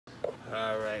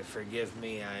Alright, forgive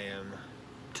me, I am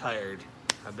tired.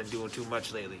 I've been doing too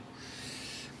much lately.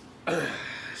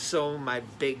 So my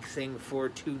big thing for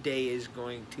today is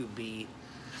going to be,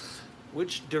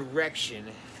 which direction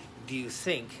do you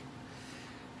think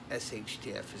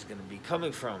SHTF is going to be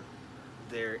coming from?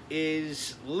 There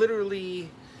is literally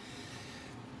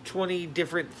 20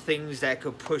 different things that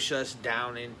could push us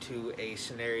down into a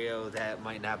scenario that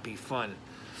might not be fun.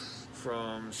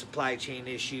 From supply chain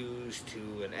issues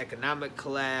to an economic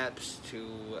collapse to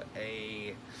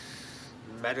a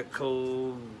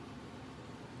medical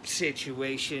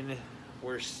situation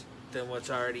worse than what's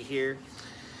already here.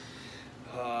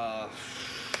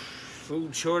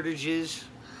 Food shortages.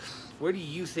 Where do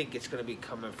you think it's going to be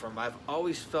coming from? I've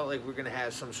always felt like we're going to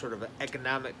have some sort of an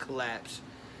economic collapse,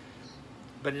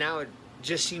 but now it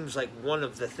just seems like one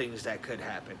of the things that could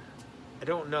happen. I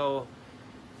don't know.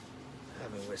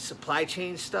 I mean, with supply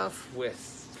chain stuff, with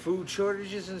food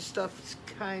shortages and stuff, it's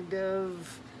kind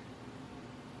of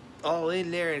all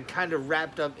in there and kind of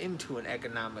wrapped up into an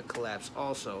economic collapse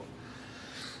also.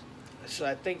 So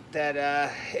I think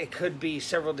that it could be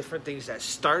several different things that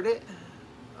start it,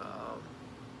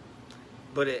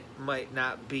 but it might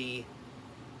not be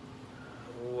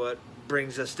what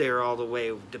brings us there all the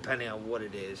way, depending on what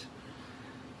it is.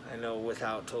 I know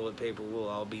without toilet paper, we'll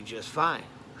all be just fine.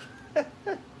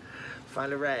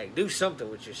 Find a rag. Do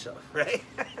something with yourself, right?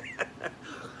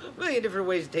 A million different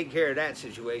ways to take care of that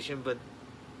situation, but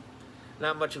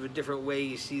not much of a different way.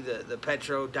 You see the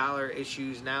petrodollar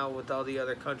issues now with all the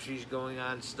other countries going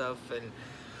on stuff, and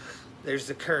there's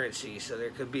the currency, so there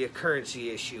could be a currency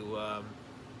issue,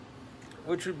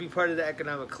 which would be part of the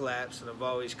economic collapse. And I've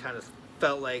always kind of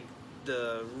felt like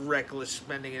the reckless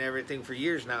spending and everything for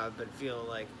years now. I've been feeling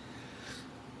like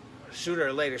sooner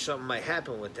or later something might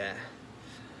happen with that.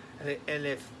 And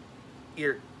if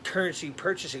your currency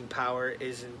purchasing power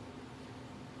isn't,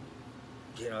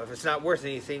 if it's not worth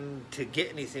anything to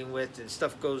get anything with, and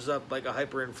stuff goes up like a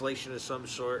hyperinflation of some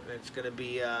sort, and it's going to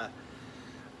be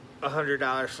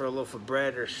 $100 for a loaf of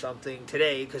bread or something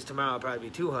today, because tomorrow it'll probably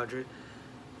be $200.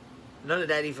 None of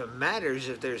that even matters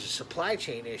if there's a supply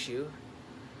chain issue,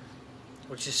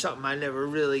 which is something I never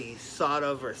really thought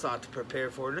of or thought to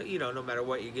prepare for. No matter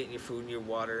what, you're getting your food and your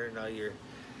water and all your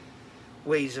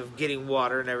ways of getting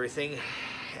water and everything,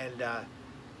 and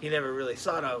you never really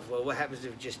thought of, well, what happens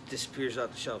if it just disappears off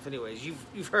the shelf anyways?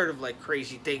 You've heard of like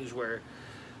crazy things where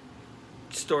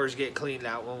stores get cleaned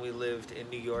out. When we lived in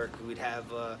New York, we'd have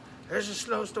there's a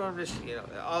snowstorm,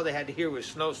 all they had to hear was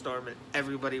snowstorm, and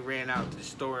everybody ran out to the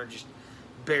store and just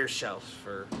bare shelves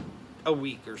for a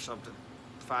week or something,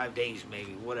 5 days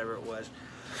maybe, whatever it was.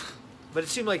 But it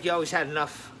seemed like you always had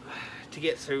enough to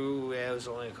get through. It was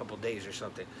only a couple days or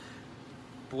something.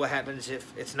 But what happens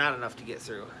if it's not enough to get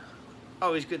through?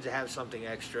 Always good to have something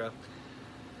extra.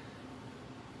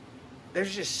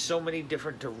 There's just so many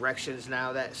different directions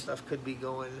now that stuff could be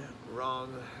going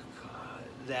wrong,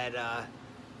 that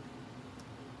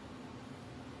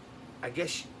I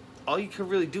guess all you can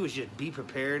really do is just be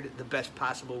prepared the best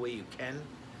possible way you can,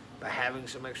 by having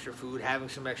some extra food, having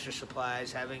some extra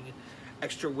supplies, having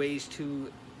extra ways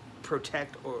to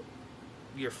protect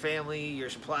your family, your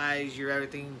supplies, your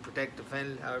everything, protect,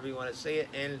 defend, however you want to say it.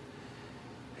 And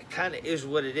it kind of is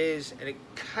what it is, and it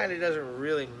kind of doesn't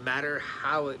really matter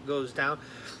how it goes down.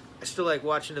 I still like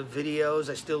watching the videos.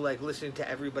 I still like listening to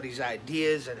everybody's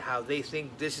ideas and how they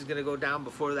think this is going to go down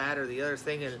before that or the other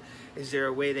thing. And is there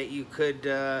a way that you could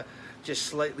just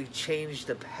slightly change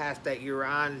the path that you're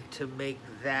on to make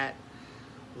that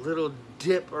little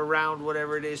dip around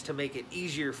whatever it is to make it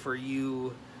easier for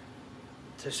you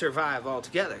to survive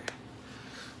altogether?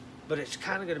 But it's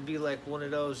kind of going to be like one of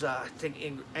those, I think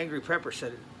Angry Prepper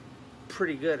said it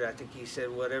pretty good. I think he said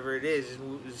whatever it is,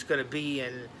 it's going to be,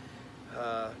 and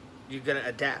you're going to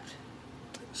adapt.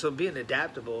 So being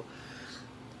adaptable,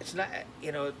 it's not,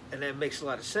 and that makes a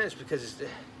lot of sense, because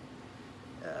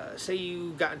say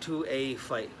you got into a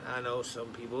fight. I know some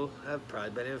people have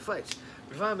probably been in fights.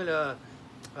 But if I'm in a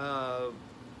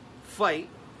fight,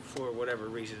 for whatever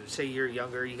reason, say you're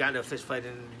younger, you got into a fist fight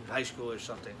in high school or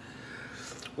something.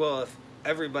 Well, if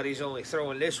everybody's only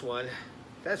throwing this one,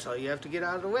 that's all you have to get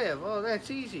out of the way of. Oh,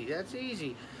 that's easy, that's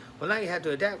easy. Well, now you have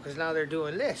to adapt, because now they're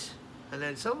doing this. And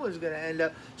then someone's going to end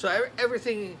up... So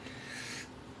everything,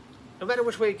 no matter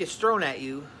which way it gets thrown at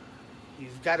you,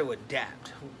 you've got to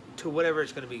adapt to whatever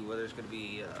it's going to be, whether it's going to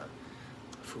be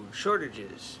food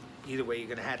shortages. Either way, you're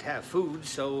going to have food,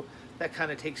 so that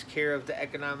kind of takes care of the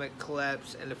economic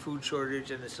collapse and the food shortage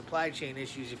and the supply chain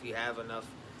issues if you have enough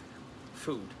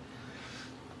food.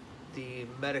 the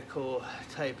medical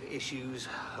type issues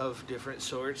of different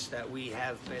sorts that we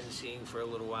have been seeing for a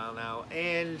little while now,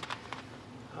 and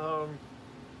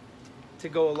to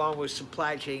go along with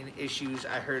supply chain issues,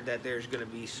 I heard that there's going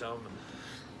to be some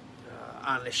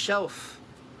on the shelf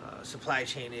supply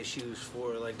chain issues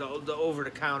for like the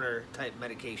over-the-counter type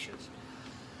medications,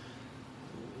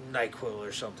 NyQuil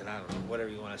or something, I don't know, whatever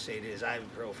you want to say it is,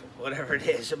 ibuprofen, whatever it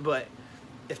is. But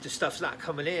if the stuff's not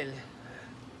coming in,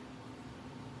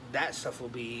 that stuff will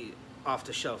be off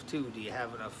the shelf too. Do you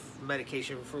have enough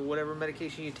medication for whatever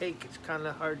medication you take? It's kind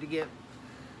of hard to get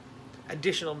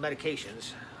additional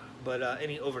medications, but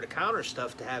any over-the-counter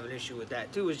stuff, to have an issue with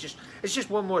that too is it's just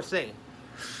one more thing.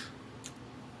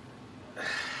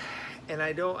 And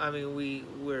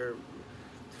we're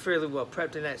fairly well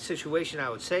prepped in that situation, I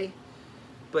would say,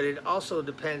 but it also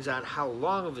depends on how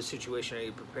long of a situation are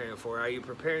you preparing for. Are you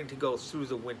preparing to go through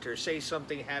the winter? Say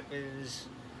something happens,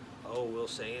 we'll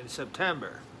say in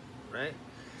September, right?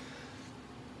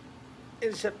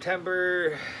 In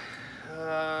September,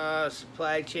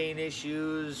 supply chain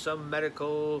issues, some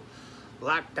medical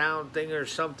lockdown thing or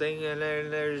something, and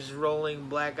then there's rolling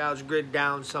blackouts, grid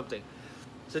down, something.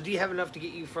 So do you have enough to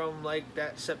get you from like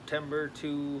that September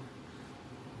to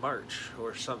March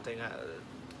or something?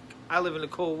 I live in the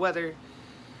cold weather.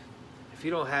 If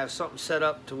you don't have something set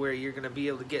up to where you're going to be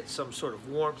able to get some sort of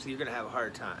warmth, you're going to have a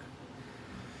hard time.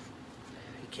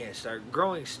 You can't start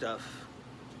growing stuff,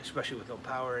 especially with no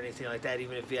power or anything like that.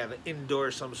 Even if you have an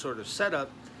indoor some sort of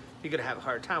setup, you're going to have a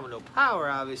hard time with no power,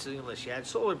 obviously, unless you had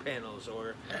solar panels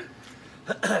or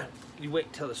you wait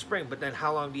until the spring. But then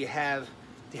how long do you have?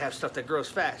 You have stuff that grows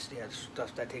fast. You have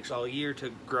stuff that takes all year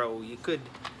to grow. You could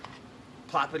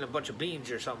plop in a bunch of beans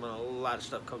or something. A lot of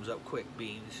stuff comes up quick.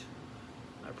 Beans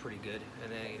are pretty good,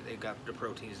 and they got the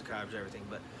proteins, the carbs, everything.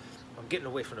 But I'm getting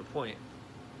away from the point.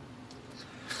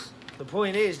 The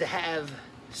point is to have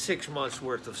 6 months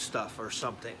worth of stuff or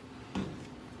something.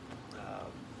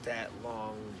 That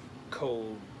long,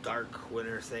 cold, dark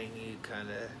winter thing,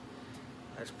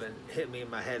 that's been hitting me in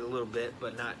my head a little bit,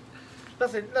 but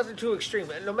nothing too extreme.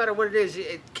 And no matter what it is,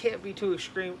 it can't be too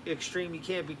extreme. You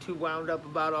can't be too wound up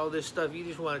about all this stuff. You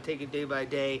just want to take it day by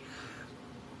day.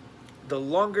 The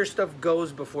longer stuff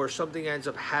goes before something ends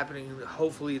up happening,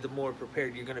 hopefully the more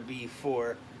prepared you're going to be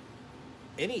for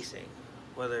anything,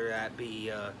 whether that be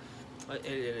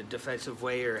in a defensive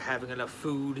way or having enough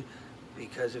food.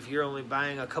 Because if you're only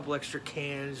buying a couple extra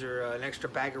cans or an extra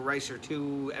bag of rice or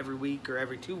two every week or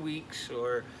every 2 weeks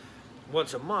or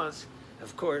once a month,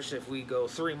 of course, if we go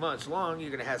 3 months long, you're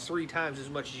going to have 3 times as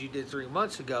much as you did 3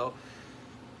 months ago.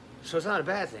 So it's not a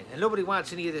bad thing. And nobody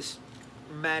wants any of this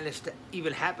madness to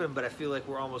even happen, but I feel like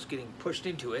we're almost getting pushed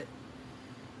into it.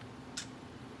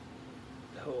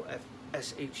 The whole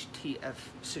SHTF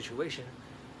situation,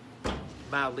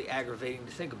 mildly aggravating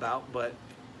to think about, but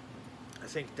I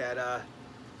think that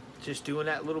just doing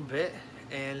that little bit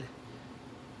and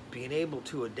being able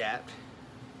to adapt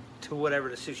to whatever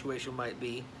the situation might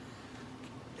be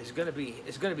is going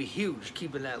to be huge.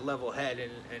 Keeping that level head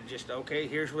and just, okay,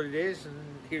 here's what it is and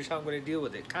here's how I'm going to deal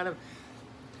with it. Kind of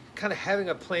having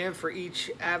a plan for each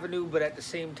avenue, but at the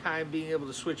same time being able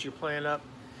to switch your plan up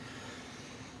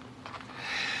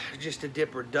just to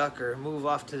dip or duck or move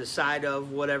off to the side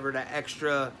of whatever the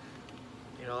extra,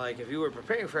 like if you were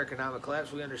preparing for economic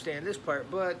collapse, we understand this part,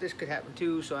 but this could happen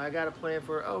too, so I got a plan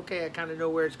for, okay, I kind of know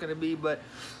where it's going to be, but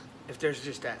if there's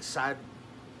just that side,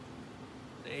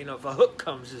 if a hook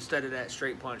comes instead of that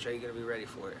straight punch, are you going to be ready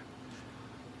for it?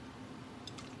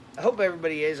 I hope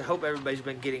everybody is. I hope everybody's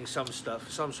been getting some stuff,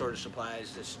 some sort of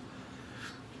supplies.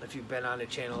 If you've been on the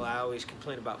channel, I always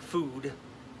complain about food,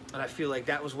 and I feel like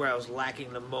that was where I was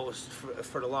lacking the most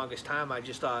for the longest time. I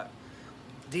just thought,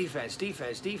 defense.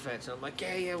 And I'm like,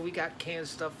 yeah, we got canned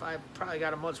stuff. I probably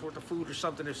got a month's worth of food or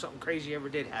something if something crazy ever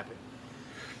did happen.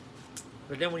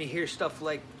 But then when you hear stuff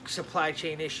like supply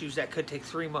chain issues that could take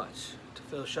 3 months to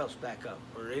fill shelves back up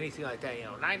or anything like that,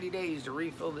 90 days to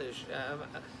refill the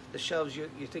shelves, you're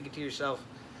thinking to yourself,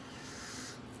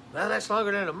 well, that's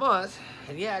longer than a month.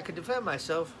 And yeah, I could defend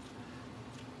myself,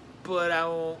 but I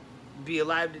won't be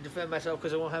alive to defend myself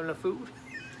because I won't have enough food.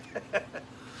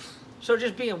 So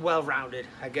just being well-rounded,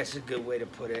 I guess is a good way to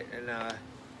put it. And I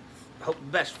hope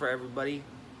the best for everybody.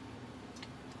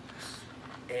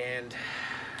 And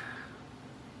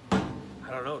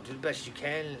I don't know, do the best you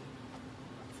can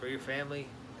for your family.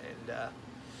 And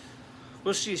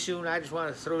we'll see you soon. I just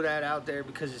want to throw that out there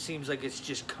because it seems like it's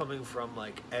just coming from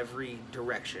like every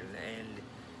direction. And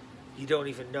you don't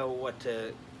even know what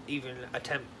to even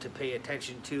attempt to pay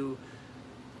attention to.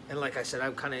 And like I said,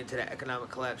 I'm kind of into that economic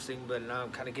collapse thing, but now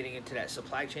I'm kind of getting into that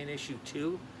supply chain issue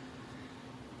too.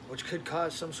 which could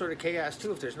cause some sort of chaos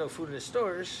too. If there's no food in the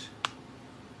stores,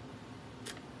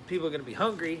 people are going to be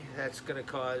hungry. That's going to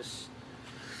cause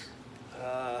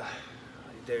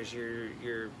there's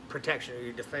your protection or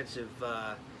your defensive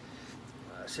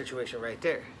situation right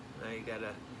there. Now you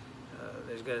gotta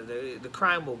the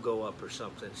crime will go up or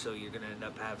something, so you're going to end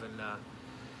up having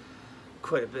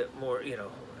quite a bit more,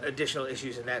 additional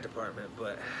issues in that department.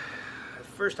 But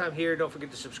first time here, don't forget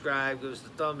to subscribe, give us the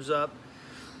thumbs up,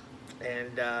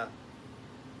 and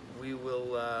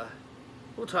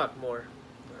we'll talk more.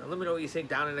 Let me know what you think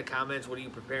down in the comments. What are you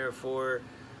preparing for?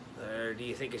 Or do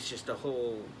you think it's just a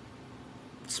whole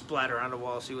splatter on the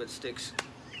wall, see what sticks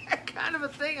kind of a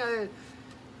thing?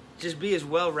 Just be as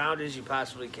well-rounded as you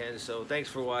possibly can. So thanks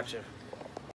for watching.